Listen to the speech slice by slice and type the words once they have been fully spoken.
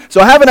So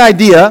I have an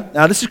idea.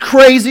 Now, this is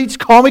crazy. Just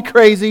call me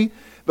crazy.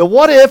 But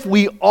what if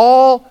we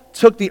all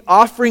took the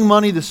offering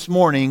money this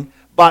morning,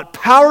 bought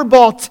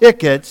Powerball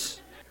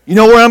tickets, you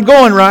know where I'm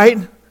going, right?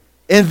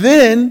 And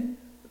then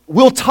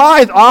we'll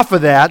tithe off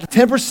of that,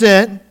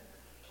 10%.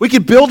 We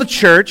could build a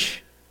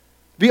church.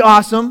 Be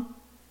awesome.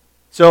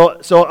 So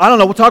I don't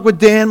know. We'll talk with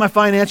Dan, my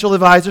financial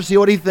advisor, see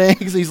what he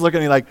thinks. He's looking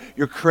at me like,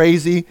 you're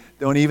crazy.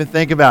 Don't even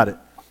think about it.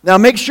 Now,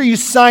 make sure you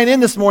sign in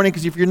this morning,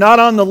 because if you're not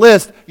on the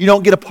list, you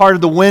don't get a part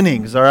of the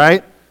winnings, all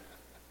right?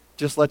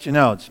 Just let you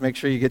know. Just make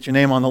sure you get your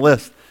name on the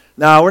list.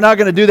 Now, we're not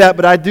going to do that,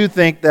 but I do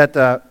think that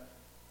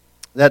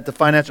that the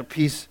financial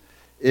piece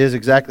is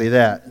exactly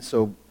that.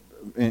 So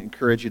I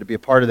encourage you to be a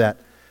part of that.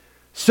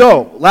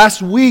 So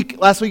last week,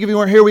 if you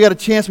weren't here, we got a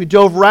chance. We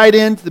dove right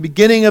into the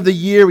beginning of the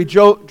year. We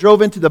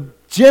drove into the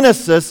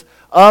Genesis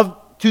of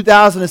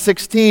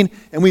 2016,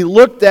 and we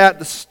looked at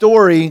the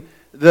story,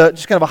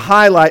 just kind of a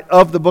highlight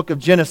of the book of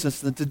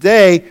Genesis. And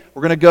today,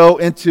 we're going to go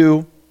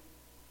into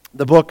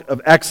the book of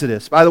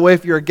Exodus. By the way,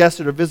 if you're a guest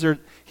or a visitor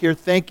here,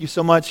 thank you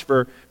so much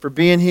for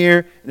being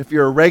here. And if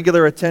you're a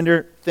regular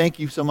attender, thank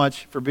you so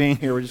much for being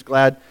here. We're just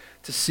glad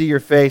to see your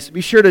face. Be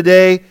sure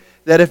today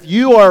that if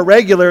you are a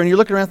regular and you're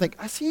looking around and think,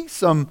 I see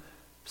some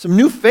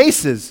new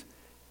faces,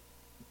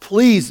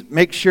 please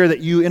make sure that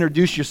you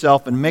introduce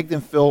yourself and make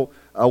them feel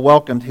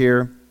welcomed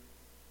here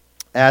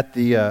at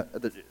the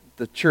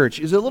church.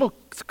 It's a little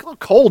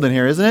cold in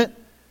here, isn't it?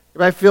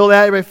 Everybody feel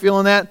that? Everybody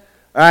feeling that?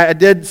 All right, I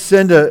did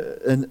send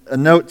a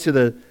note to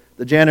the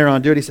janitor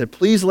on duty. He said,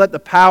 please let the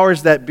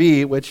powers that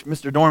be, which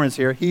Mr. Dorman's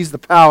here, he's the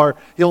power.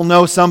 He'll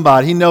know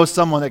somebody. He knows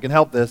someone that can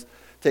help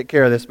take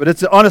care of this. But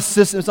it's on a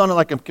system. It's on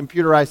like a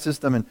computerized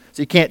system, and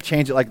so you can't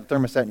change it like the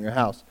thermostat in your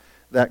house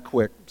that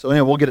quick. So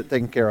anyway, we'll get it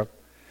taken care of.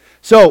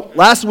 So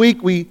last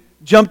week we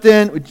jumped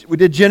in. We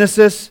did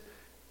Genesis.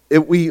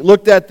 We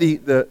looked at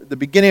the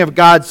beginning of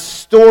God's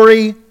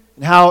story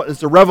and how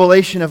it's the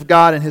revelation of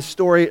God and His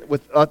story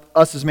with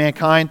us as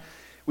mankind.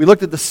 We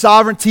looked at the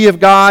sovereignty of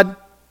God,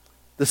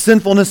 the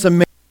sinfulness of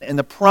man, and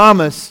the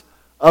promise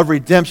of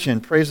redemption.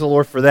 Praise the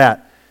Lord for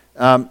that.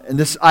 And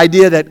this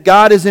idea that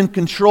God is in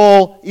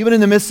control, even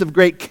in the midst of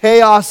great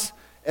chaos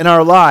in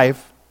our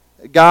life,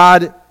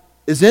 God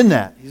is in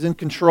that. He's in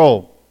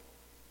control.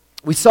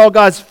 We saw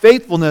God's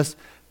faithfulness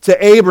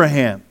to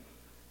Abraham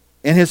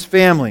and his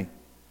family.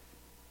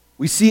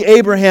 We see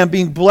Abraham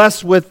being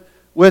blessed with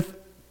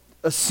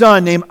a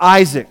son named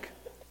Isaac.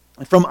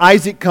 And from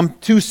Isaac come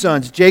two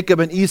sons, Jacob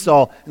and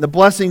Esau, and the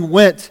blessing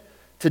went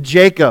to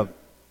Jacob.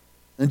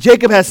 And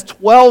Jacob has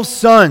 12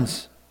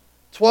 sons.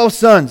 12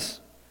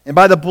 sons. And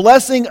by the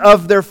blessing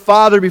of their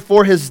father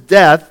before his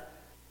death,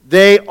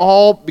 they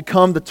all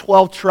become the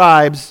 12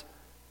 tribes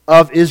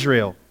of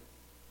Israel.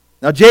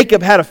 Now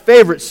Jacob had a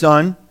favorite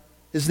son.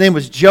 His name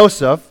was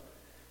Joseph.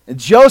 And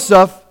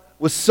Joseph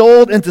was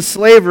sold into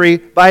slavery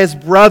by his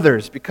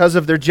brothers because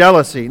of their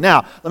jealousy.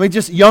 Now, let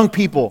me young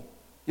people,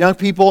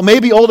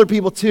 maybe older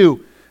people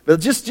too, but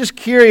just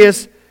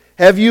curious,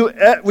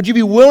 would you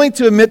be willing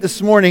to admit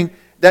this morning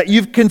that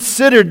you've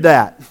considered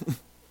that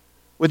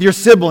with your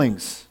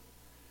siblings?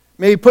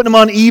 Maybe putting them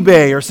on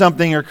eBay or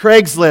something, or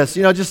Craigslist,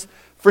 just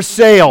for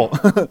sale,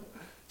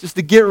 just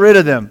to get rid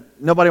of them.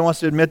 Nobody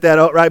wants to admit that,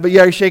 right? But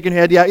yeah, you're shaking your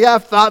head. Yeah,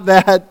 I've thought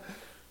that.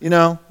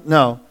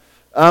 No.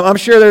 I'm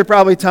sure there are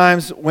probably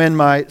times when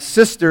my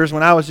sisters,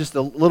 when I was just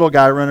a little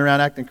guy running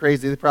around acting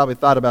crazy, they probably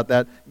thought about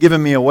that,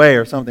 giving me away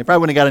or something.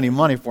 Probably wouldn't have got any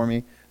money for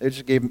me. They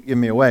just gave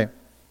me away.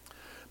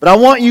 But I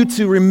want you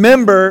to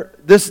remember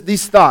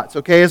these thoughts,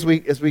 okay, as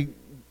we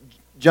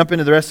jump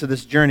into the rest of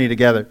this journey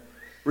together.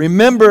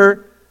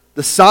 Remember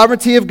the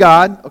sovereignty of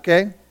God,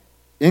 okay,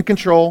 in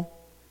control.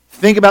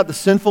 Think about the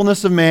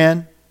sinfulness of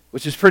man,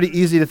 which is pretty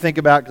easy to think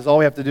about because all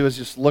we have to do is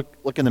just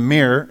look in the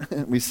mirror.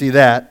 We see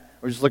that.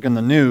 Or just look in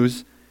the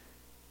news.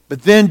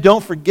 But then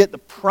don't forget the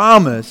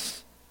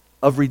promise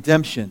of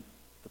redemption.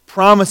 The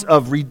promise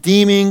of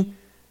redeeming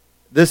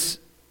this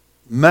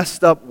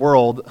messed up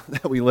world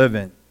that we live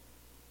in.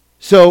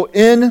 So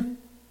in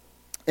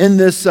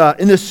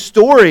this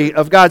story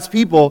of God's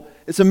people,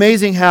 it's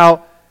amazing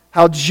how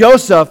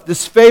Joseph,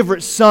 this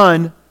favorite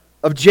son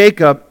of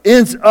Jacob,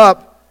 ends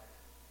up,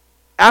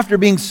 after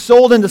being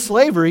sold into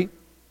slavery,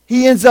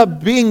 he ends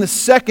up being the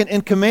second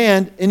in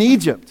command in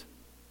Egypt.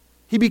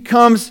 He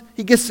gets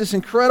this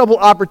incredible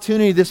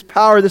opportunity, this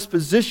power, this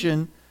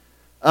position,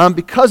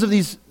 because of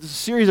this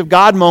series of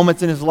God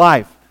moments in his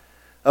life,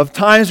 of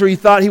times where he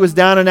thought he was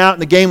down and out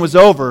and the game was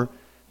over,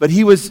 but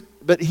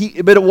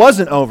it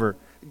wasn't over.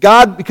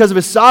 God, because of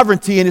His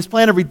sovereignty and His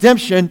plan of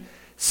redemption,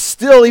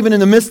 still, even in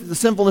the midst of the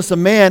sinfulness of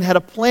man, had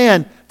a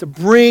plan to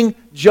bring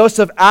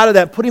Joseph out of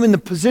that, put him in the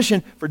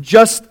position for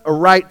just a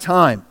right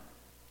time.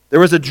 There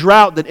was a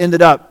drought that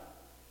ended up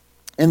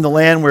in the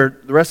land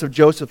where the rest of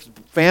Joseph's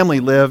family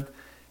lived,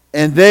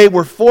 and they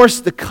were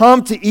forced to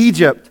come to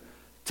Egypt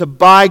to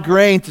buy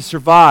grain to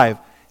survive.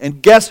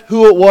 And guess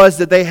who it was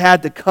that they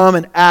had to come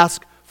and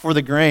ask for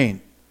the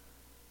grain?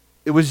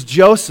 It was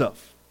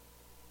Joseph,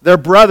 their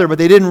brother, but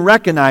they didn't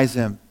recognize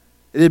him.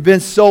 It had been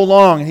so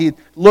long, and he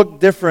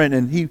looked different,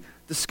 and he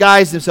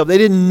disguised himself. They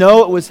didn't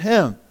know it was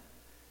him.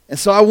 And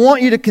so I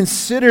want you to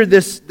consider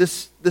this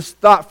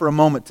thought for a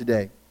moment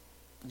today.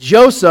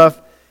 Joseph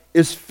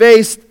is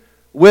faced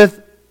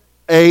with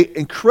an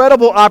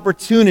incredible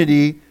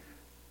opportunity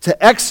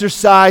to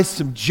exercise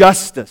some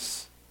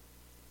justice.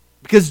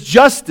 Because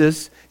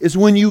justice is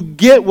when you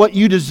get what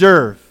you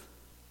deserve.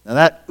 Now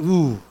that,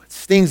 it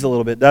stings a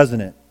little bit,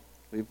 doesn't it?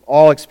 We've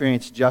all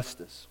experienced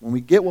justice, when we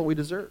get what we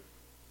deserve.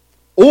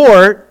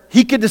 Or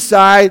he could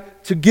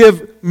decide to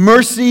give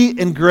mercy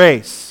and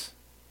grace.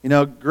 You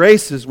know,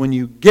 grace is when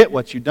you get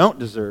what you don't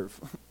deserve.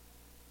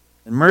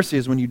 And mercy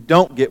is when you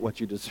don't get what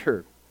you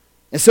deserve.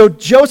 And so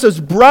Joseph's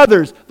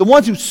brothers, the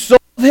ones who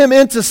sold him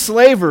into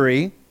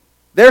slavery,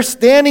 they're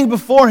standing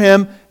before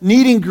him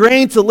needing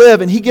grain to live,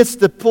 and he gets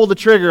to pull the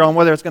trigger on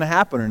whether it's going to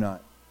happen or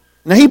not.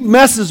 Now, he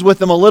messes with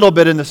them a little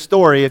bit in the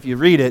story, if you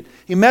read it.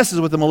 He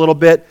messes with them a little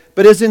bit,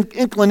 but his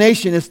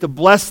inclination is to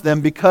bless them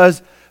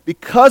because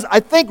I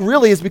think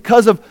really is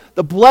because of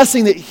the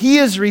blessing that he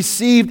has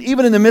received,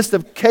 even in the midst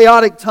of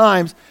chaotic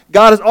times.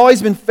 God has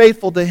always been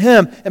faithful to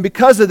him, and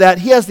because of that,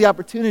 he has the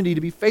opportunity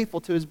to be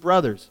faithful to his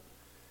brothers.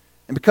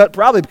 And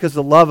probably because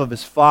of the love of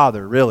his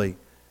father, really.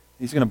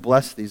 He's going to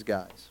bless these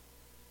guys.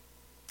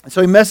 And so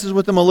he messes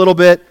with them a little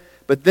bit,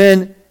 but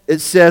then it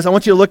says, I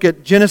want you to look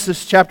at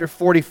Genesis chapter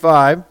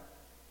 45,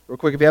 real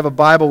quick, if you have a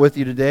Bible with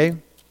you today.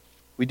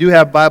 We do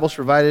have Bibles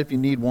provided if you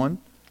need one.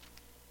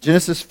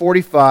 Genesis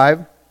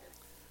 45.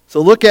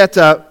 So look at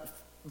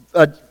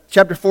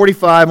chapter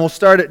 45, and we'll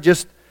start at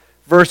just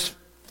verse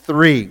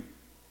 3.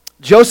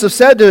 Joseph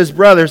said to his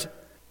brothers,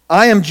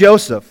 I am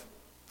Joseph.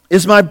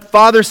 Is my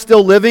father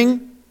still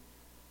living?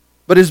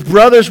 But his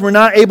brothers were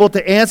not able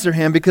to answer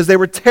him because they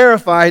were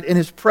terrified in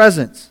his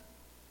presence.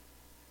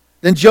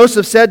 Then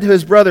Joseph said to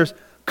his brothers,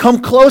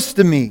 come close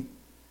to me.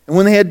 And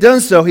when they had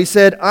done so, he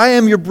said, I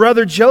am your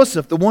brother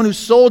Joseph, the one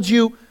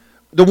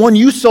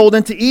you sold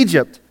into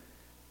Egypt.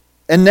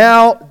 And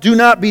now do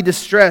not be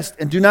distressed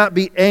and do not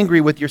be angry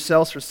with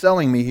yourselves for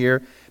selling me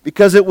here,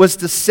 because it was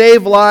to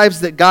save lives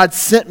that God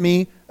sent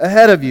me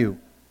ahead of you.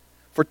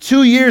 For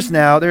 2 years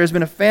now there has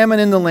been a famine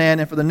in the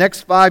land, and for the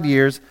next 5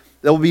 years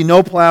there will be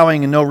no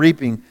plowing and no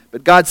reaping.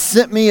 But God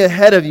sent me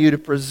ahead of you to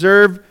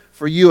preserve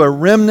for you a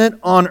remnant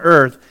on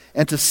earth,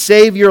 and to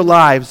save your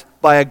lives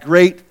by a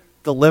great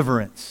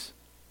deliverance.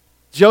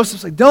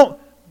 Joseph's like, don't,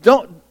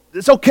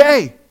 it's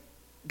okay.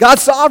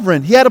 God's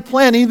sovereign. He had a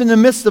plan even in the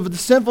midst of the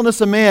sinfulness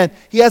of man.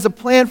 He has a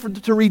plan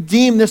to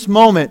redeem this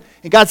moment.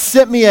 And God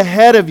sent me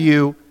ahead of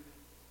you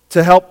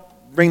to help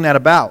bring that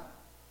about.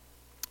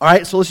 All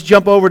right, so let's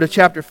jump over to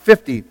chapter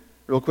 50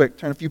 real quick.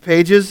 Turn a few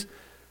pages.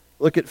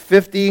 Look at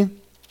 50,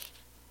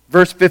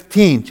 verse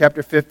 15.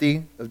 Chapter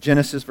 50 of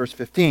Genesis, verse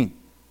 15.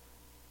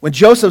 When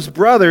Joseph's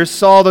brothers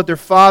saw that their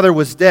father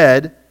was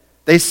dead,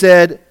 they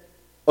said,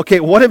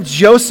 okay, what if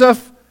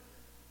Joseph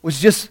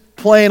was just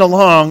playing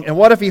along, and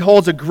what if he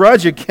holds a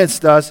grudge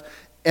against us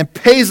and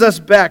pays us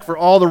back for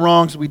all the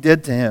wrongs we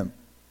did to him?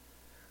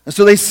 And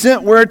so they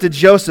sent word to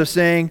Joseph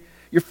saying,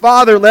 your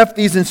father left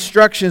these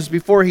instructions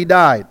before he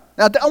died.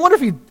 Now, I wonder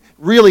if he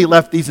really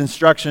left these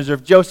instructions, or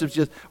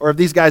if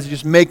these guys are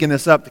just making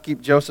this up to keep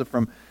Joseph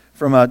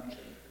from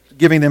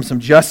giving them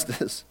some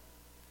justice.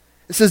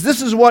 It says,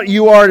 this is what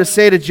you are to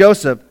say to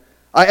Joseph.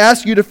 I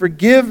ask you to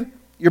forgive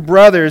your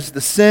brothers the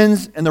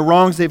sins and the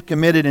wrongs they've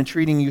committed in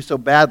treating you so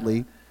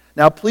badly.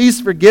 Now please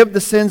forgive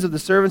the sins of the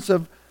servants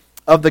of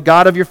the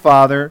God of your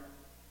father.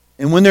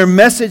 And when their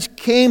message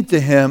came to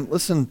him,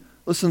 listen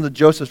to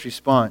Joseph's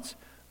response.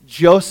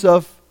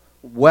 Joseph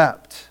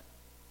wept.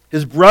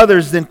 His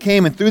brothers then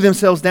came and threw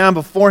themselves down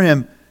before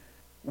him.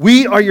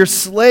 We are your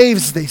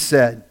slaves, they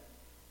said.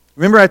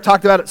 Remember, I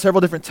talked about it several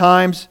different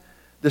times,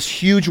 this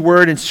huge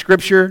word in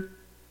Scripture.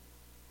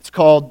 It's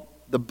called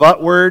the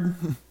but word.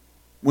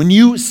 When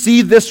you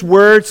see this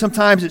word,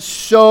 sometimes it's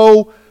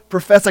so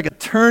professed, like it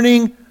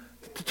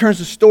turns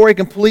the story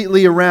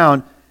completely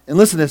around. And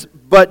listen to this.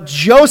 But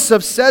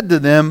Joseph said to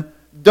them,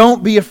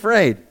 don't be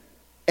afraid.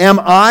 Am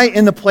I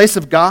in the place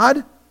of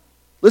God?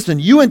 Listen,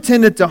 you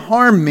intended to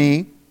harm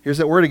me. Here's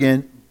that word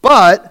again.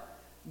 But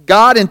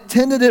God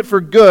intended it for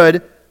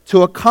good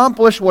to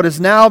accomplish what is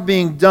now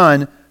being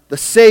done, the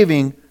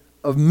saving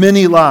of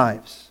many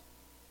lives.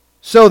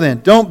 So then,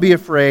 don't be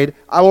afraid.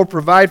 I will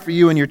provide for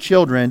you and your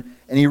children.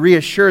 And he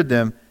reassured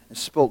them and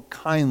spoke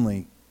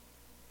kindly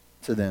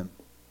to them.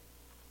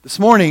 This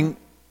morning,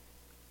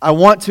 I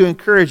want to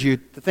encourage you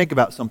to think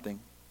about something.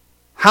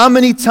 How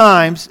many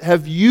times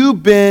have you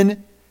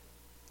been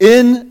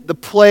in the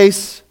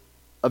place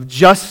of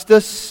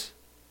justice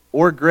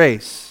or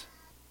grace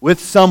with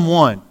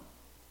someone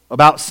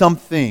about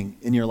something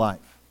in your life?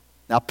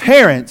 Now,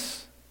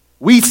 parents,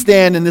 we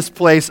stand in this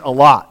place a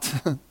lot.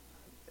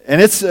 And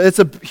it's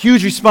a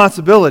huge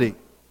responsibility.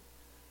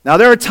 Now,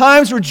 there are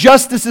times where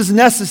justice is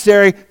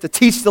necessary to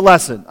teach the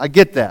lesson. I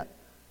get that.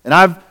 And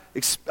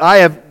I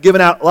have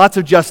given out lots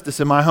of justice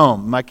in my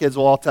home. My kids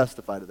will all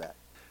testify to that.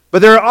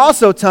 But there are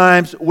also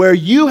times where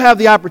you have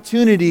the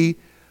opportunity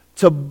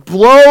to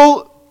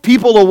blow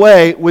people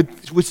away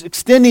with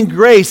extending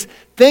grace,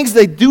 things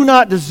they do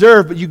not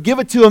deserve, but you give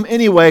it to them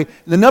anyway.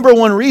 And the number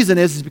one reason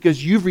is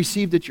because you've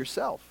received it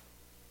yourself.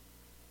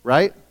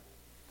 right?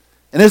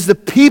 And as the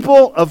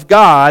people of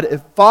God,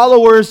 as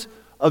followers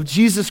of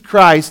Jesus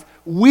Christ,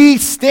 we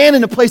stand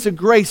in a place of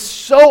grace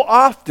so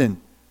often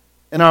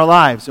in our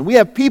lives. And we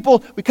have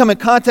people, we come in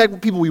contact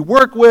with people we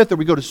work with or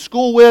we go to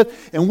school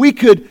with, and we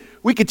could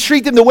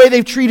treat them the way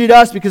they've treated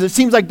us because it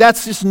seems like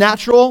that's just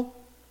natural.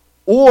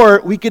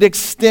 Or we could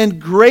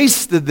extend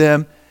grace to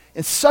them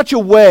in such a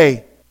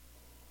way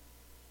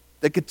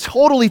that could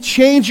totally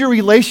change your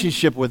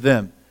relationship with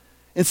them,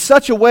 in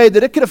such a way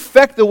that it could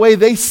affect the way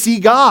they see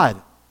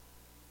God.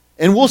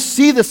 And we'll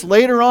see this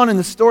later on in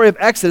the story of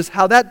Exodus,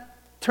 how that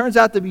turns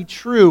out to be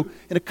true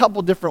in a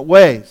couple different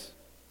ways.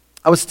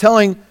 I was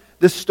telling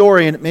this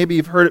story, and maybe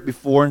you've heard it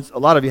before, and a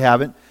lot of you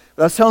haven't,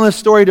 but I was telling this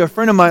story to a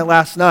friend of mine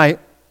last night.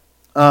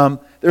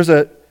 There's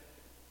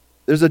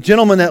a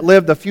gentleman that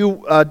lived a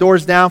few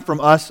doors down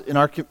from us in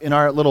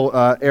our little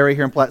area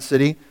here in Platte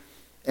City,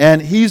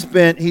 and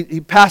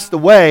he passed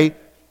away.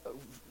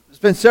 It's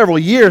been several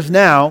years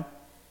now,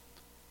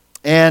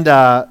 and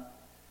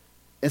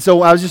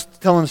so I was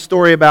just telling a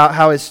story about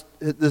how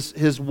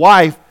his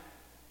wife,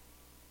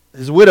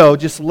 his widow,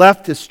 just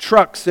left his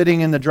truck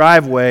sitting in the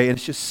driveway, and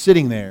it's just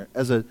sitting there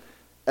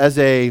as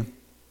a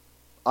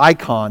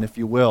icon, if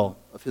you will,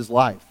 of his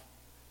life.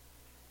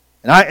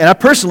 And I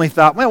personally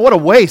thought, man, what a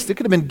waste. It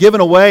could have been given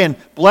away and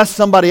blessed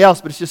somebody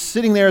else, but it's just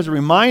sitting there as a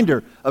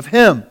reminder of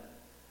him.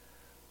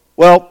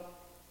 Well,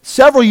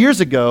 several years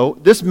ago,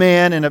 this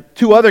man and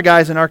two other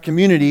guys in our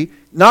community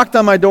knocked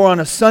on my door on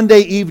a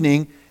Sunday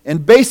evening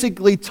and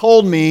basically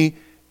told me,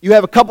 you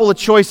have a couple of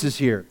choices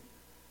here.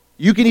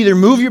 You can either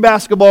move your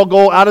basketball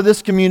goal out of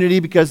this community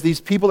because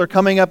these people are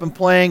coming up and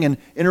playing and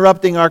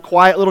interrupting our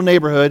quiet little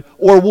neighborhood,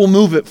 or we'll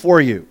move it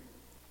for you.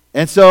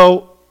 And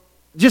so,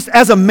 just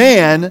as a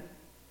man,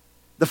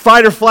 the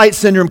fight or flight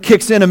syndrome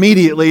kicks in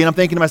immediately, and I'm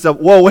thinking to myself,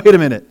 whoa, wait a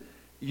minute.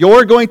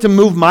 You're going to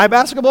move my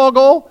basketball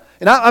goal?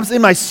 And I'm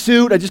in my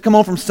suit. I just come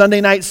home from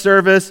Sunday night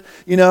service,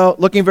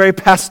 looking very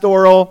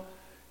pastoral.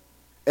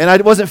 And I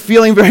wasn't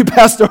feeling very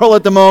pastoral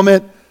at the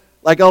moment.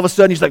 Like all of a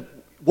sudden, he's like,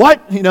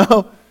 what?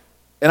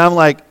 And I'm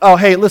like, oh,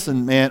 hey,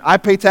 listen, man, I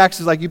pay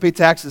taxes like you pay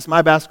taxes. It's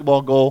my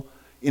basketball goal.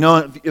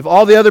 If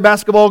all the other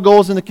basketball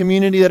goals in the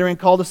community that are in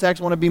cul-de-sacs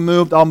want to be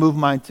moved, I'll move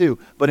mine too.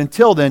 But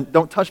until then,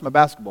 don't touch my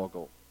basketball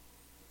goal.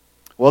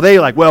 Well,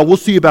 they're like, well, we'll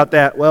see about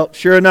that. Well,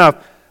 sure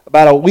enough,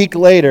 about a week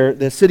later,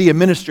 the city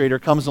administrator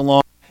comes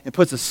along and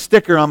puts a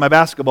sticker on my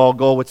basketball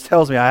goal, which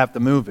tells me I have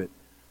to move it.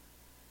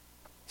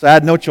 So I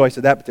had no choice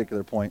at that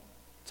particular point.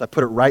 So I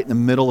put it right in the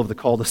middle of the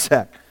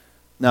cul-de-sac.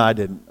 No, I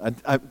didn't.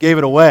 I gave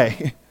it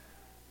away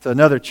to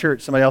another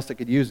church, somebody else that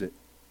could use it.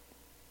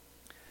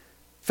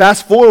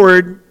 Fast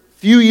forward a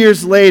few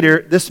years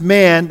later, this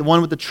man, the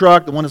one with the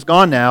truck, the one that's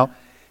gone now,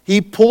 he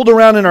pulled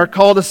around in our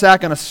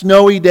cul-de-sac on a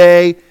snowy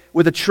day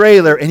with a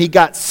trailer, and he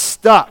got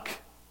stuck.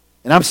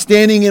 And I'm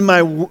standing in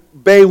my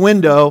bay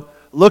window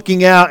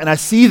looking out, and I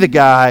see the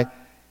guy,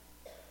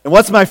 and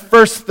what's my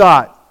first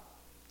thought?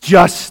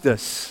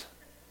 Justice.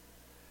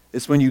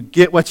 It's when you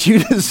get what you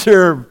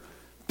deserve,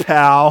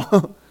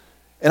 pal.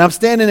 And I'm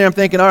standing there, I'm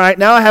thinking, all right,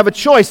 now I have a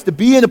choice to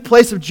be in a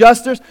place of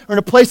justice or in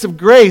a place of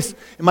grace.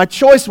 And my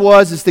choice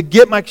is to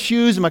get my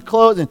shoes and my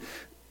clothes and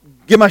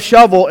get my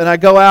shovel, and I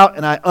go out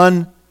and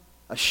I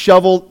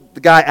shovel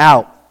the guy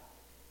out.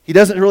 He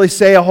doesn't really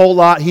say a whole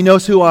lot. He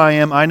knows who I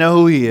am. I know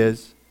who he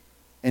is.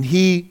 And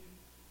he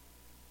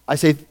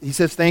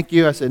says, thank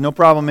you. I said, no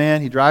problem,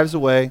 man. He drives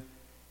away.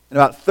 And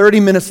about 30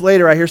 minutes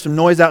later, I hear some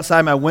noise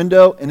outside my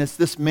window, and it's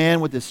this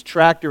man with this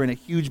tractor and a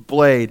huge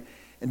blade.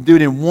 And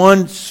dude, in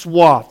one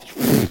swath,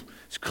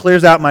 just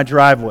clears out my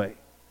driveway.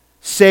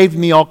 Saved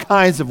me all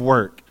kinds of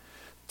work.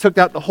 Took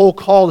out the whole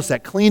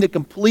cul-de-sac, cleaned it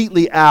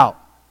completely out.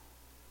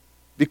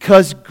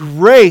 Because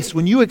grace,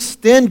 when you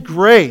extend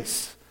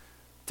grace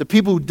to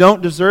people who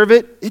don't deserve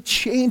it, it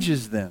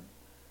changes them.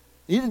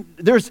 I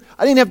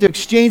didn't have to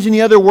exchange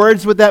any other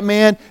words with that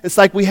man. It's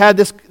like we had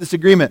this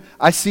agreement.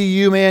 I see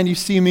you, man, you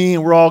see me,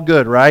 and we're all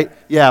good, right?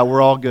 Yeah,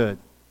 we're all good.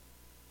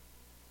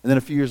 And then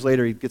a few years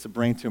later, he gets a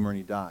brain tumor and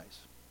he dies.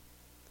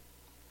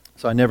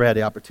 So I never had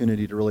the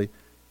opportunity to really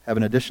have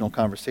an additional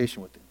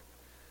conversation with him.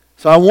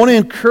 So I want to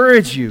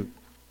encourage you,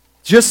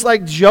 just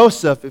like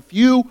Joseph, if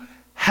you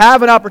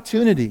have an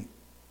opportunity,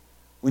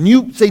 when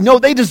you say, no,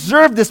 they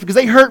deserve this because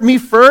they hurt me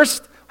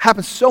first,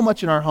 happens so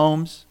much in our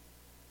homes,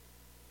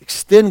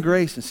 extend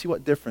grace and see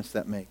what difference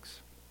that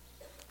makes.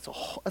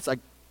 That's like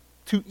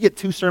you get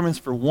two sermons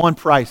for one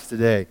price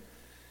today.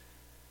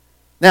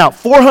 Now,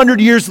 400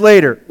 years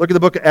later, look at the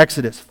book of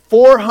Exodus.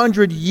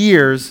 400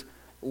 years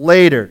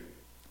later,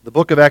 the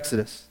book of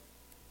Exodus,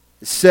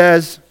 it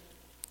says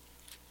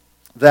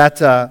that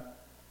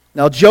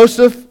now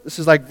Joseph, this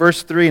is like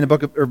verse 3 in the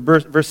book of, or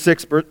verse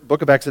 6,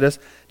 book of Exodus.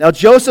 Now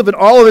Joseph and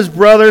all of his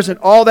brothers and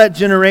all that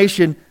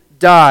generation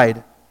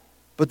died,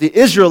 but the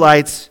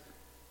Israelites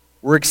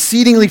were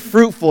exceedingly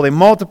fruitful. They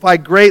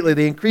multiplied greatly.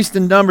 They increased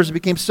in numbers and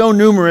became so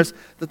numerous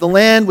that the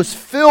land was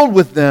filled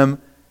with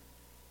them.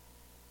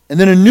 And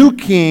then a new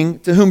king,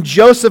 to whom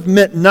Joseph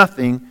meant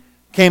nothing,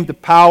 came to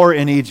power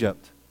in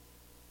Egypt.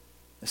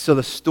 And so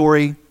the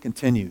story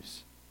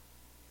continues.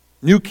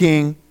 New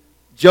king,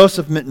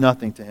 Joseph meant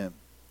nothing to him.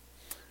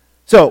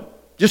 So,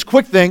 just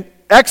quick thing,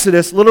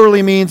 Exodus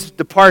literally means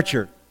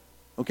departure,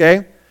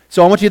 okay?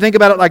 So I want you to think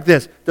about it like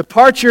this.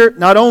 Departure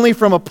not only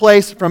from a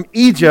place from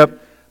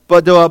Egypt,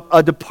 but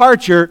a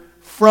departure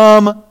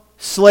from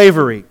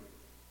slavery.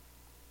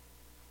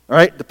 All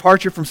right,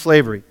 departure from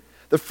slavery.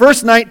 The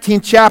first 19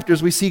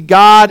 chapters, we see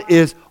God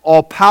is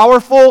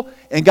all-powerful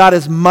and God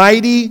is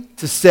mighty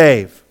to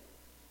save.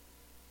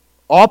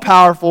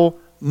 All-powerful,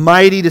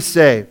 mighty to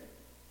save.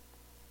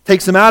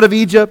 Takes them out of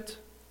Egypt,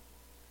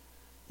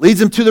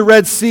 leads them to the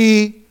Red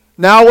Sea.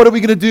 Now what are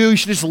we going to do? You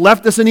should have just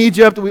left us in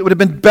Egypt. We would have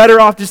been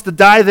better off just to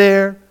die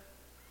there.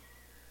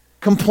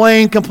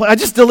 Complain. I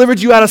just delivered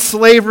you out of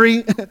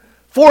slavery,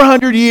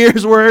 400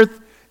 years worth,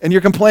 and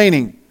you're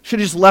complaining. Should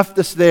have just left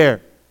us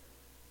there.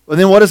 But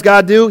then what does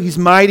God do? He's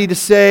mighty to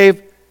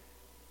save.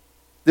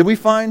 Did we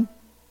find?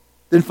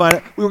 Didn't find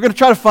it. We were going to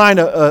try to find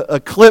a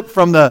clip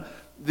from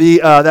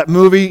that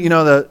movie, you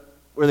know,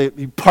 where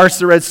he parts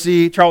the Red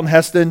Sea, Charlton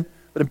Heston,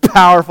 but a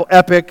powerful,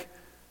 epic.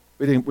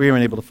 We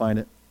weren't able to find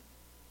it.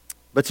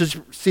 But just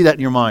see that in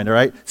your mind, all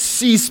right?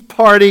 Seas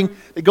parting.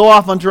 They go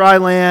off on dry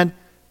land,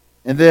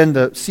 and then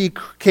the sea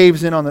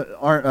caves in on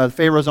the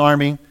Pharaoh's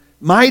army.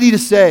 Mighty to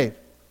save.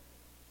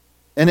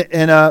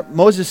 And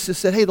Moses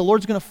just said, hey, the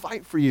Lord's going to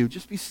fight for you.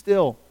 Just be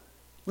still.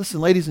 Listen,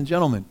 ladies and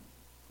gentlemen,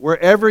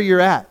 wherever you're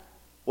at,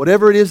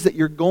 whatever it is that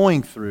you're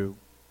going through,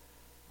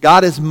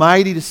 God is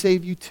mighty to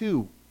save you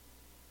too.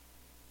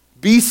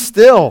 Be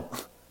still.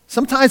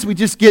 Sometimes we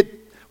just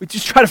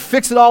try to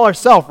fix it all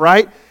ourselves,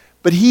 right?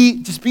 But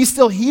just be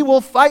still. He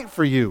will fight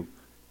for you.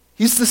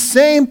 He's the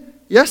same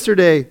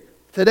yesterday,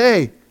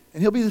 today,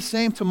 and he'll be the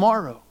same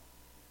tomorrow.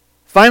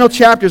 Final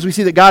chapters, we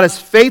see that God is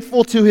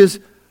faithful to his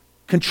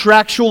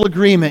contractual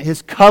agreement,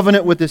 his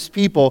covenant with his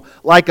people,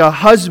 like a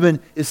husband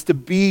is to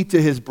be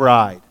to his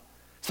bride.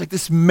 It's like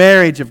this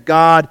marriage of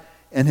God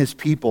and his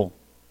people.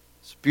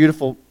 It's a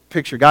beautiful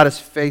picture. God is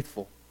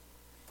faithful.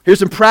 Here's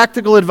some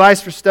practical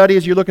advice for study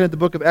as you're looking at the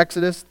book of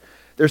Exodus.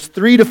 There's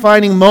 3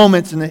 defining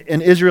moments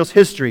in Israel's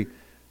history.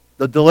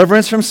 The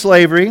deliverance from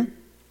slavery,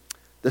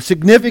 the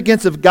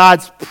significance of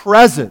God's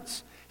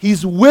presence.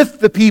 He's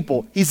with the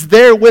people. He's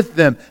there with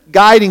them,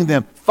 guiding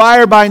them.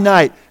 Fire by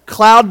night,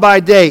 cloud by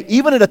day.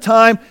 Even at a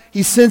time,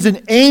 he sends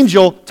an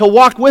angel to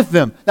walk with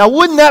them. Now,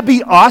 wouldn't that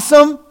be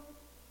awesome?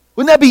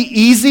 Wouldn't that be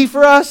easy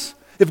for us?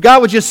 If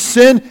God would just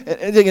send,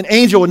 an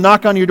angel would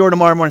knock on your door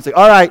tomorrow morning and say,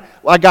 all right,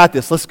 well, I got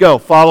this. Let's go.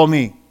 Follow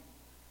me.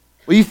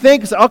 Well, you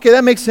think, okay,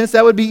 that makes sense.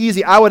 That would be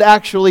easy. I would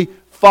actually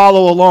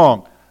follow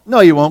along. No,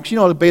 you won't, because you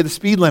don't obey the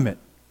speed limit.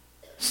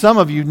 Some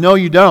of you, no,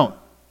 you don't.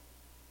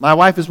 My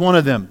wife is one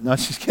of them. No,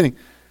 she's kidding.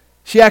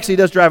 She actually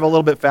does drive a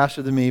little bit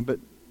faster than me, but,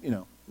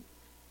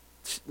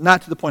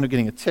 not to the point of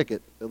getting a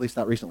ticket, at least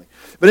not recently.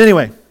 But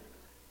anyway,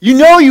 you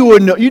know you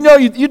would know.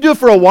 You do it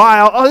for a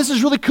while. Oh, this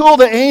is really cool,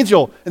 the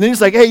angel. And then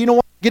he's like, hey, you know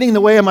what? Getting in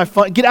the way of my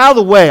fun. Get out of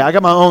the way. I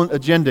got my own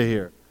agenda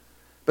here.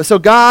 But so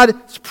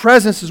God's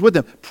presence is with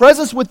them.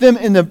 Presence with them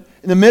in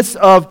the midst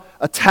of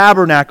a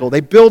tabernacle.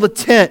 They build a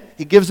tent.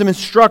 He gives them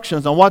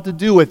instructions on what to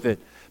do with it.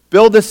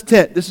 Build this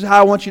tent. This is how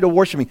I want you to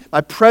worship me.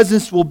 My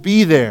presence will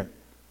be there.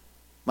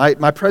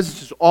 My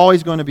presence is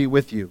always going to be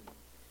with you.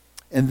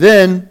 And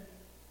then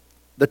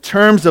the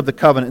terms of the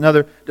covenant,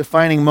 another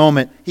defining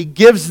moment. He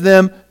gives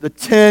them the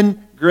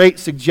 10 great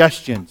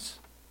suggestions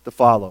to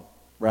follow.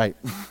 Right.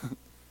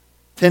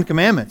 10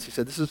 commandments. He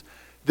said,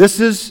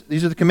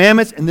 these are the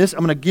commandments, and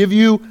I'm going to give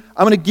you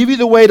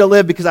the way to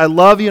live because I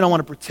love you and I want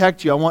to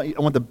protect you. I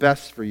want the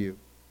best for you.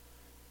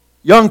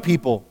 Young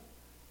people,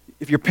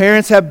 if your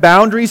parents have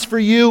boundaries for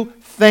you,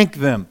 thank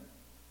them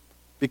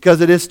because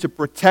it is to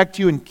protect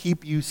you and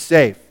keep you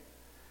safe.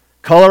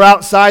 Color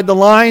outside the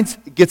lines,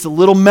 it gets a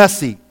little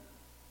messy.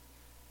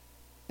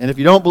 And if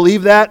you don't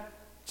believe that,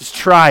 just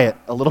try it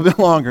a little bit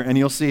longer and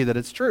you'll see that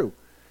it's true.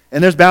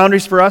 And there's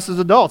boundaries for us as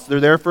adults. They're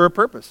there for a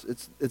purpose.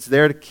 It's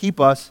there to keep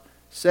us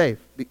safe.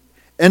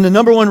 And the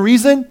number one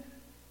reason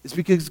is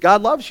because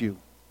God loves you.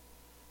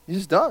 He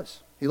just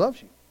does. He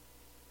loves you.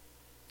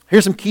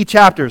 Here's some key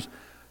chapters.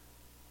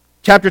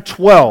 Chapter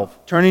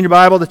 12. Turn in your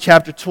Bible to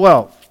chapter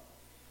 12.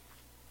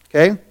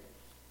 Okay?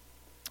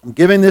 I'm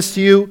giving this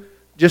to you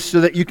just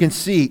so that you can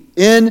see.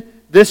 In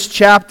this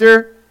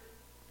chapter,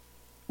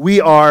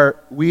 we are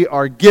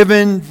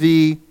given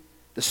the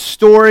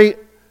story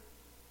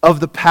of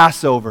the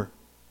Passover,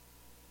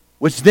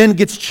 which then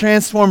gets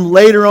transformed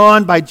later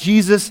on by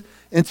Jesus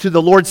into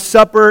the Lord's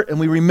Supper, and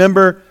we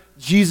remember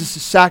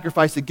Jesus'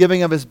 sacrifice, the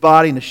giving of his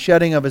body and the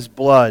shedding of his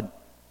blood.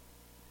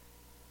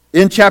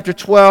 In chapter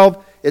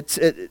 12,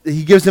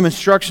 he gives them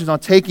instructions on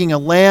taking a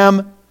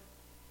lamb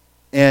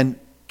and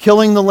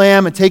killing the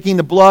lamb and taking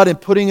the blood and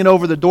putting it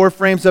over the door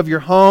frames of your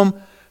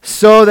home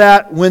so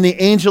that when the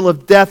angel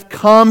of death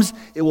comes,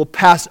 it will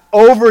pass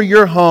over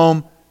your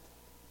home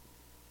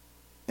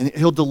and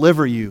he'll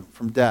deliver you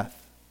from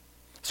death.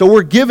 So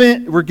we're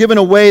given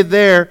a way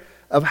there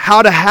of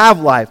how to have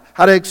life,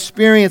 how to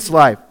experience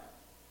life,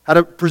 how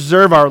to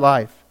preserve our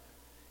life.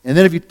 And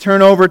then if you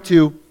turn over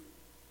to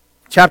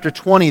chapter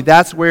 20,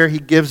 that's where he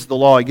gives the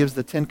law. He gives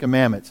the 10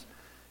 commandments.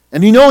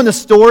 And you know in the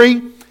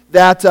story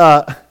that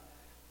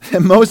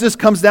Moses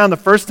comes down the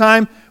first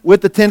time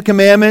with the 10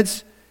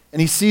 Commandments, and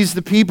he sees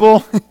the people,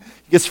 he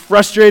gets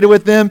frustrated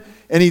with them,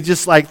 and he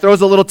just like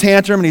throws a little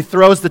tantrum, and he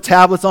throws the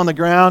tablets on the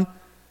ground.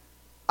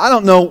 I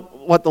don't know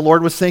what the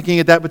Lord was thinking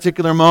at that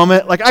particular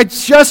moment. Like, I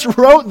just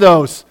wrote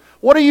those.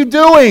 What are you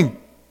doing?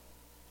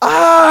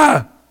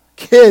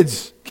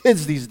 Kids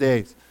these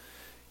days.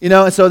 You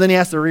know, and so then he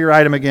has to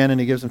rewrite them again, and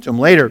he gives them to them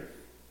later.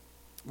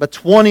 But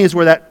 20 is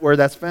where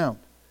that's found.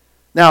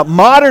 Now,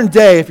 modern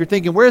day, if you're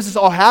thinking, where is this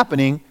all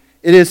happening?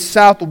 It is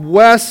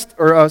southwest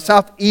or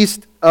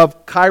southeast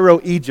of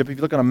Cairo, Egypt. If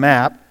you look on a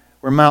map,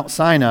 where Mount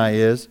Sinai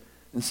is,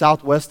 and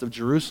southwest of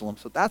Jerusalem.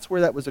 So that's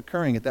where that was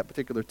occurring at that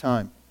particular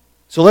time.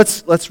 So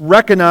let's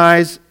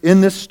recognize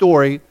in this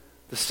story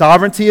the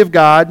sovereignty of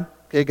God.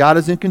 Okay, God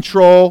is in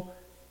control,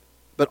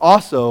 but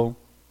also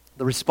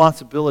the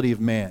responsibility of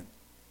man.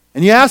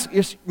 And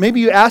maybe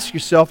you ask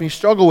yourself, and you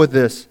struggle with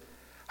this,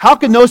 how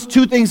can those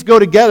two things go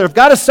together? If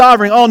God is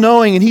sovereign,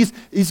 all-knowing, and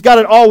He's got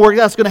it all worked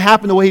out, it's going to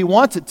happen the way He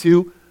wants it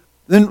to,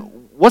 then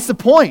what's the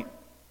point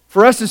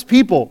for us as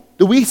people?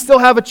 Do we still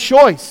have a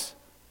choice?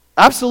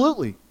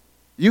 Absolutely.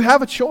 You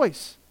have a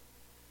choice.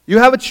 You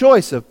have a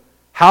choice of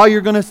how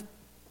you're going to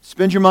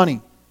spend your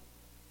money.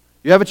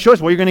 You have a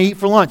choice what you're going to eat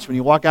for lunch when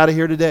you walk out of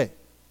here today.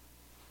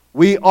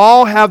 We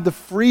all have the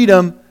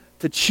freedom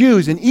to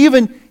choose. And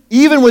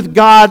even with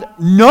God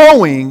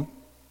knowing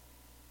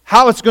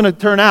how it's going to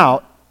turn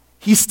out,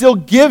 He still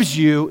gives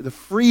you the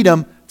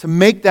freedom to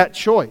make that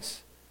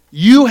choice.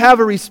 You have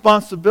a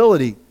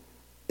responsibility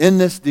in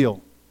this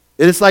deal.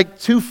 It is like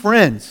two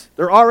friends.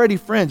 They're already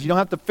friends. You don't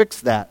have to fix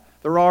that.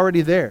 They're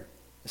already there.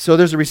 So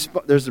there's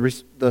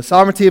the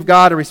sovereignty of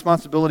God and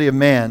responsibility of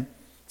man.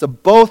 It's a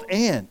both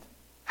and.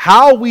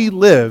 How we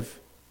live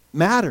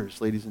matters,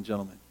 ladies and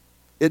gentlemen.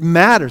 It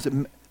matters.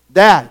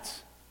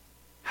 Dads,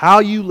 how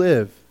you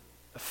live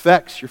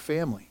affects your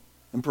family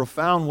in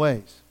profound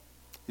ways.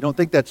 You don't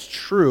think that's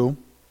true?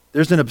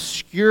 There's an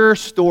obscure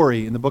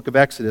story in the book of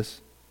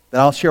Exodus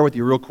that I'll share with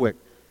you real quick.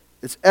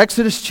 It's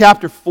Exodus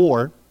chapter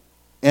 4,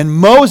 and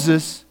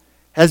Moses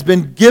has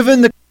been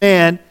given the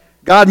command.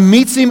 God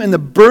meets him in the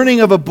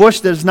burning of a bush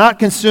that is not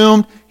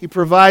consumed. He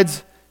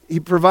provides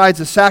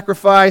a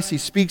sacrifice. He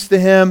speaks to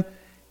him,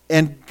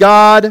 and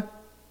God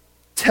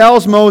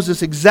tells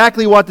Moses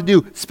exactly what to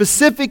do,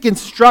 specific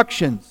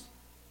instructions.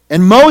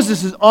 And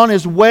Moses is on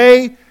his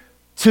way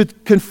to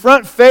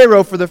confront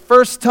Pharaoh for the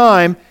first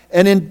time.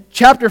 And in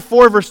chapter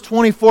 4, verse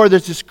 24,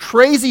 there's this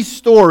crazy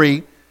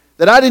story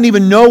that I didn't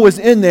even know was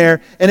in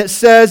there. And it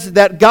says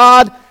that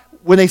God,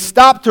 when they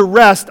stopped to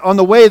rest on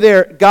the way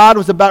there, God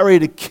was about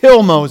ready to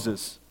kill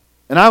Moses.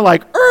 And I'm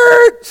like,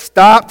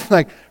 stopped,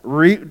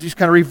 just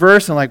kind of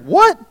reversed. And I'm like,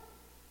 what?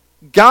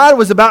 God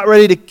was about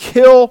ready to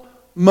kill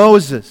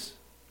Moses.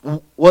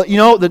 Well, you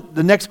know,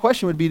 the next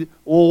question would be,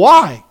 well,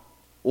 why?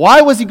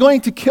 Why was he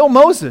going to kill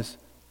Moses?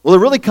 Well, it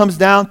really comes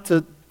down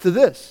to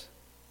this.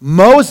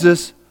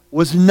 Moses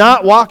was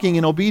not walking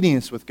in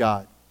obedience with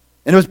God.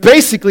 And it was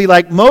basically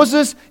like,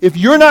 Moses, if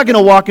you're not going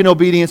to walk in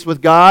obedience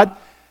with God,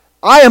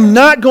 I am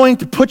not going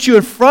to put you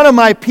in front of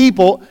my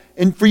people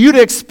and for you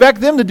to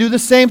expect them to do the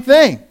same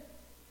thing.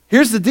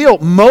 Here's the deal.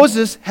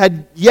 Moses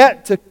had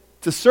yet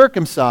to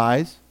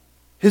circumcise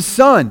his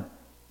son.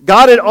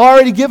 God had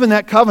already given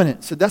that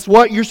covenant. So that's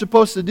what you're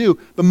supposed to do.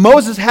 But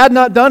Moses had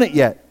not done it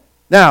yet.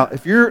 Now,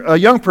 if you're a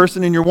young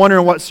person and you're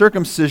wondering what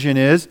circumcision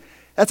is,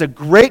 that's a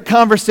great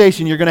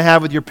conversation you're going to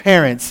have with your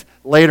parents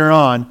later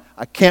on.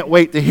 I can't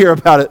wait to hear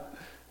about it.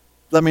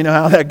 Let me know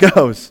how that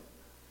goes.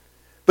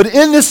 But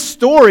in this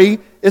story,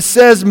 it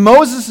says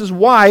Moses'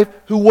 wife,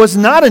 who was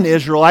not an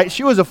Israelite,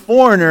 she was a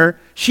foreigner,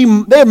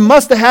 they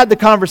must have had the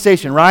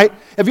conversation, right?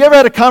 Have you ever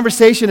had a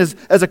conversation as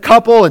a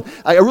couple, and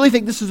I really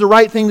think this is the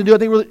right thing to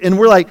do, and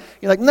we're like,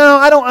 you're like, no,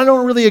 I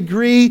don't really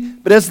agree,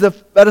 but as the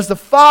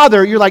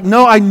father, you're like,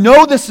 no, I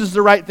know this is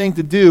the right thing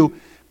to do,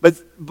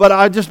 but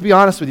I'll just be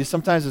honest with you,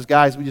 sometimes as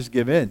guys, we just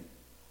give in.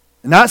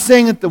 I'm not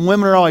saying that the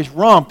women are always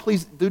wrong.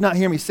 Please do not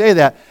hear me say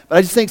that. But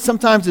I just think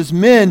sometimes as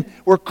men,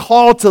 we're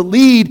called to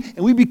lead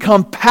and we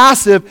become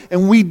passive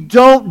and we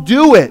don't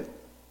do it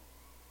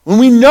when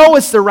we know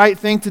it's the right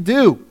thing to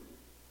do.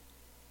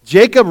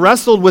 Jacob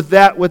wrestled with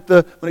that when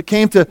it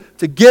came to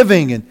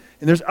giving. And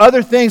there's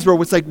other things where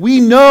it's like we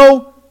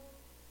know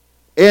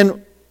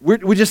and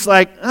we're just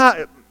like,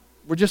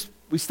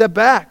 we step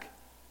back.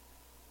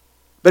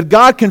 But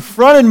God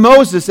confronted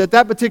Moses at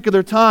that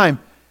particular time.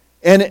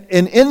 And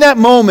in that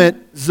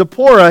moment,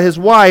 Zipporah, his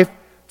wife,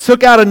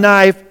 took out a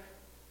knife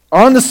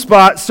on the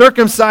spot,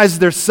 circumcised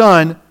their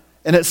son,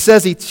 and it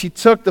says she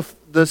took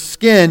the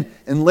skin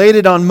and laid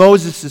it on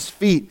Moses'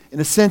 feet, in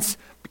a sense,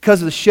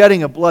 because of the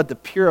shedding of blood to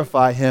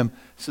purify him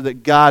so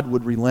that God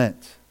would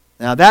relent.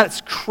 Now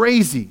that's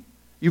crazy.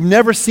 You've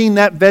never seen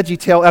that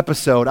VeggieTale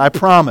episode, I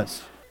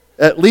promise.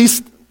 At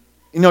least,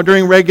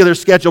 during regular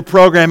scheduled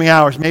programming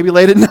hours, maybe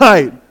late at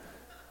night.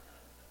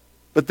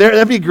 But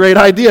that'd be a great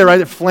idea, right?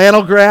 A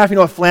flannel graph, you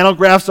know what flannel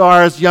graphs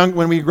are as young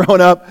when we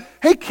grown up.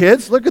 Hey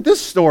kids, look at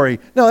this story.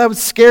 No, that would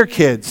scare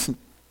kids.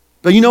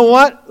 But you know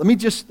what? Let me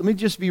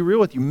just be real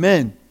with you,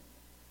 men.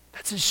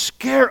 That should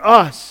scare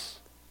us.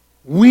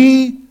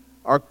 We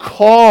are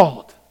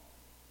called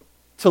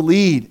to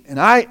lead. And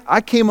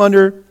I came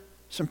under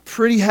some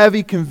pretty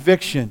heavy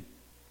conviction.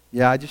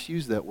 Yeah, I just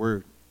used that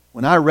word.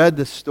 When I read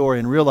this story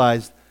and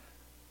realized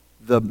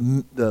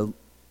the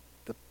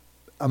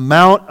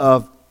amount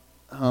of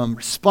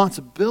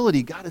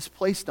responsibility God has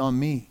placed on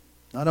me,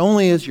 not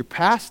only as your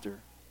pastor,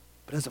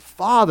 but as a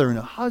father and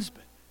a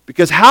husband.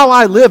 Because how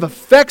I live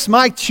affects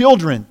my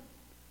children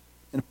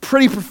in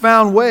pretty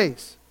profound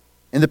ways.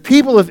 And the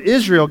people of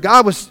Israel,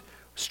 God was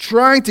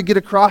trying to get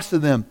across to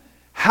them,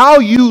 how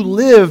you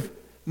live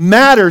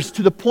matters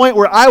to the point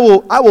where I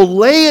will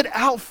lay it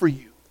out for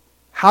you,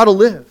 how to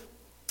live.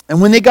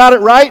 And when they got it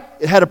right,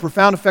 it had a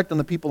profound effect on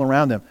the people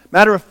around them.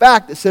 Matter of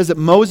fact, it says that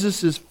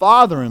Moses'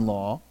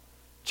 father-in-law,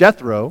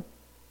 Jethro,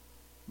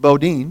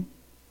 Bodine,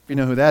 if you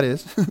know who that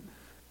is,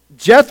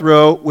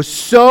 Jethro was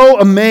so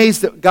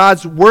amazed at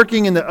God's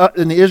working in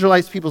the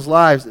Israelites' people's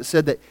lives, it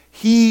said that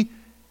he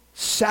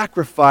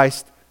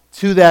sacrificed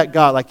to that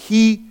God. Like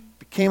he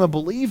became a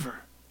believer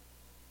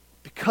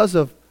because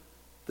of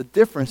the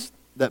difference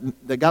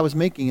that God was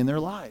making in their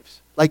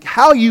lives. Like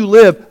how you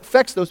live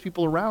affects those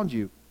people around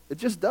you. It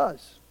just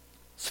does.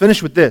 Let's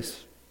finish with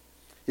this.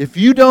 If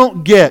you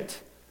don't get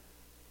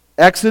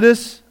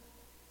Exodus,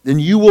 then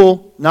you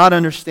will not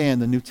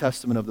understand the New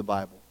Testament of the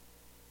Bible.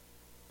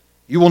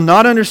 You will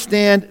not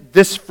understand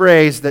this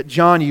phrase that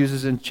John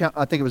uses in,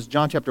 I think it was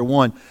John chapter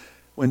 1,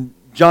 when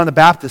John the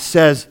Baptist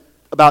says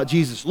about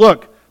Jesus,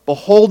 "Look,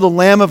 behold the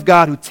Lamb of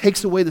God who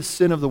takes away the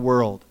sin of the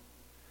world."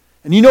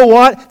 And you know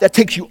what? That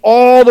takes you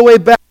all the way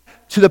back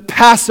to the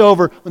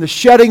Passover, when the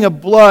shedding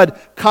of blood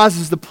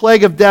causes the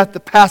plague of death to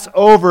pass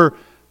over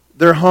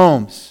their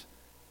homes.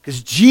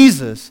 Because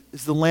Jesus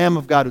is the Lamb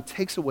of God who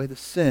takes away the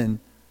sin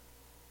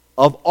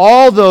of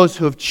all those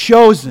who have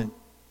chosen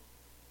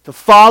to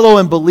follow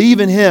and believe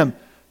in Him,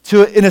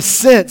 to, in a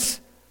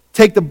sense,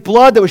 take the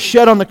blood that was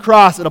shed on the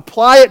cross and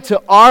apply it to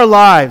our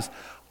lives,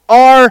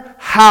 our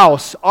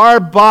house, our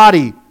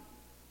body,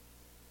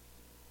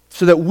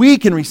 so that we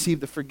can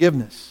receive the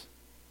forgiveness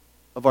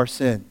of our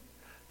sin,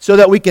 so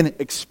that we can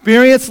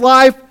experience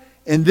life,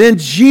 and then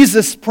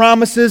Jesus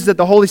promises that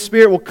the Holy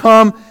Spirit will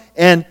come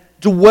and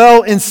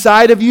dwell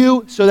inside of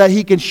you so that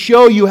He can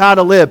show you how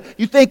to live.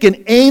 You think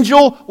an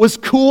angel was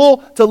cool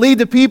to lead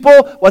the people?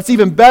 What's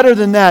even better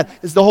than that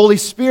is the Holy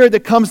Spirit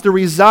that comes to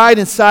reside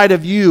inside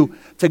of you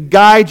to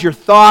guide your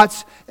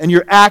thoughts and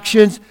your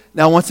actions.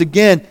 Now, once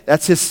again,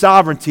 that's His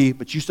sovereignty,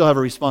 but you still have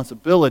a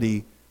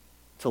responsibility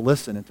to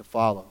listen and to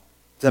follow.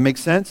 Does that make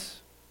sense?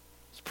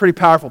 It's a pretty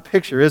powerful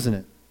picture, isn't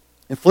it?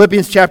 In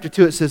Philippians chapter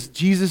 2, it says,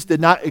 Jesus did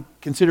not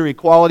consider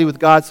equality with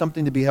God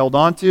something to be held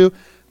on to,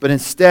 but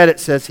instead it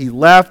says He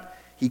left.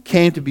 He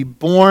came to be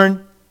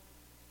born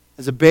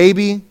as a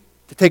baby,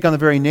 to take on the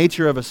very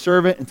nature of a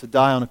servant, and to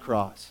die on a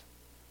cross,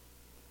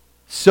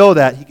 so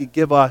that He could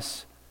give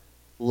us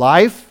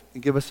life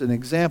and give us an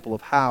example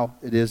of how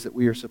it is that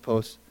we are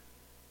supposed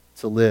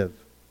to live.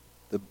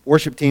 The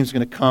worship team is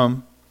going to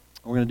come.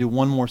 We're going to do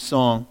one more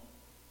song.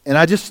 And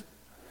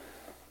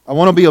I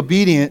want to be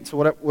obedient to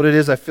what it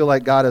is I feel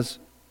like God is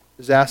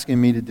asking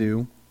me to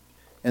do.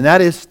 And that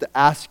is to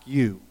ask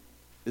you,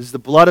 is the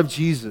blood of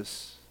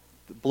Jesus,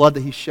 the blood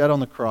that He shed on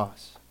the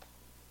cross,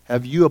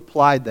 have you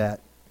applied that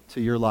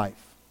to your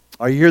life?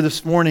 Are you here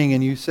this morning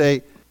and you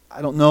say,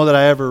 I don't know that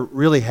I ever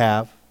really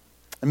have?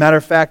 As a matter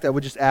of fact, I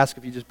would just ask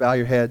if you just bow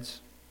your heads.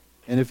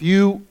 And if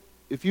you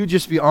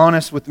just be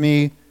honest with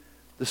me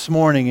this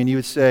morning and you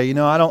would say, you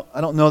know, I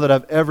don't know that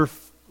I've ever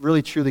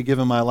really truly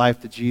given my life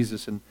to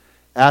Jesus and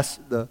ask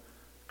the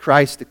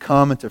Christ to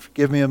come and to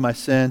forgive me of my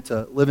sin,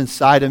 to live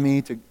inside of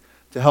me, to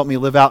help me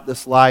live out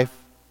this life.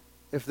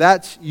 If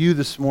that's you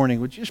this morning,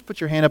 would you just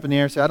put your hand up in the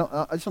air and say, I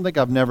just don't think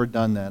I've never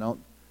done that.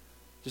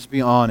 Just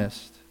be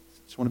honest.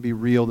 I just want to be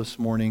real this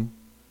morning.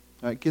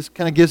 All right, it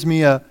kind of gives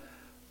me a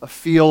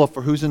feel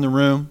for who's in the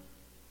room.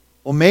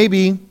 Well,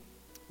 maybe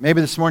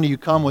this morning you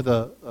come with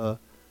a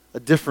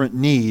different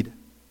need.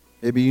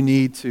 Maybe you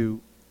need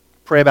to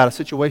pray about a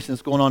situation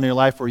that's going on in your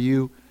life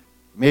where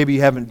maybe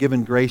you haven't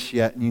given grace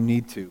yet and you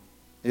need to.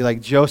 Maybe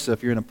like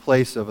Joseph, you're in a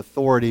place of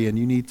authority and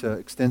you need to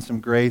extend some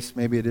grace.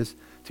 Maybe it is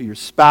to your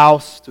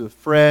spouse, to a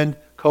friend,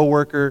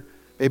 coworker,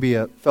 maybe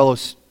a fellow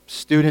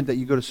student that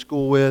you go to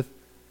school with.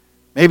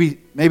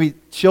 Maybe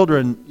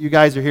children, you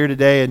guys are here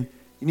today and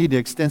you need to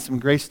extend some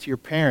grace to your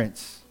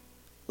parents.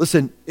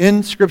 Listen,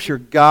 in Scripture,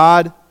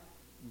 God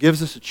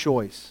gives us a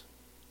choice.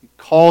 He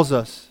calls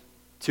us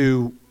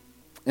to,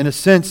 in a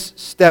sense,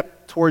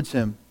 step towards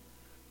Him.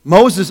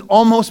 Moses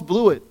almost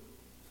blew it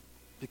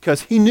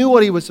because he knew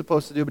what he was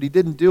supposed to do, but he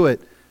didn't do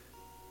it.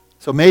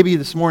 So maybe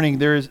this morning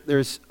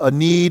there's a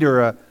need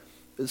or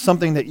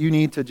something that you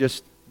need to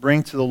just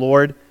bring to the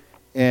Lord.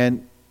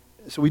 And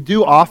so we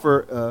do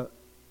offer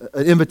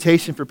an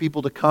invitation for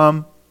people to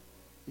come.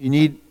 You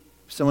need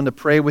someone to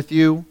pray with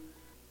you.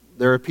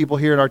 There are people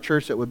here in our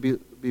church that would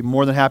be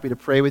more than happy to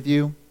pray with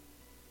you.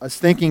 I was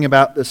thinking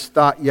about this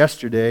thought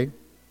yesterday. I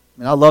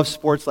mean, I love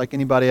sports like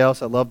anybody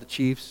else. I love the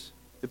Chiefs.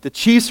 If the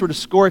Chiefs were to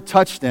score a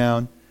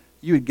touchdown,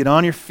 you would get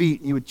on your feet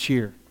and you would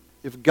cheer.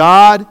 If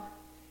God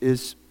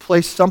is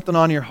placed something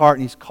on your heart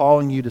and He's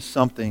calling you to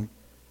something,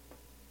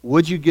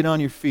 would you get on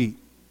your feet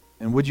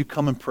and would you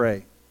come and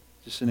pray?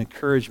 Just an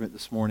encouragement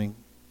this morning.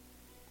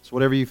 So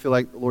whatever you feel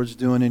like the Lord's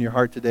doing in your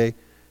heart today,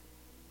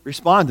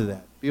 respond to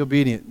that. Be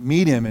obedient.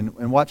 Meet Him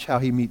and watch how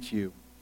He meets you.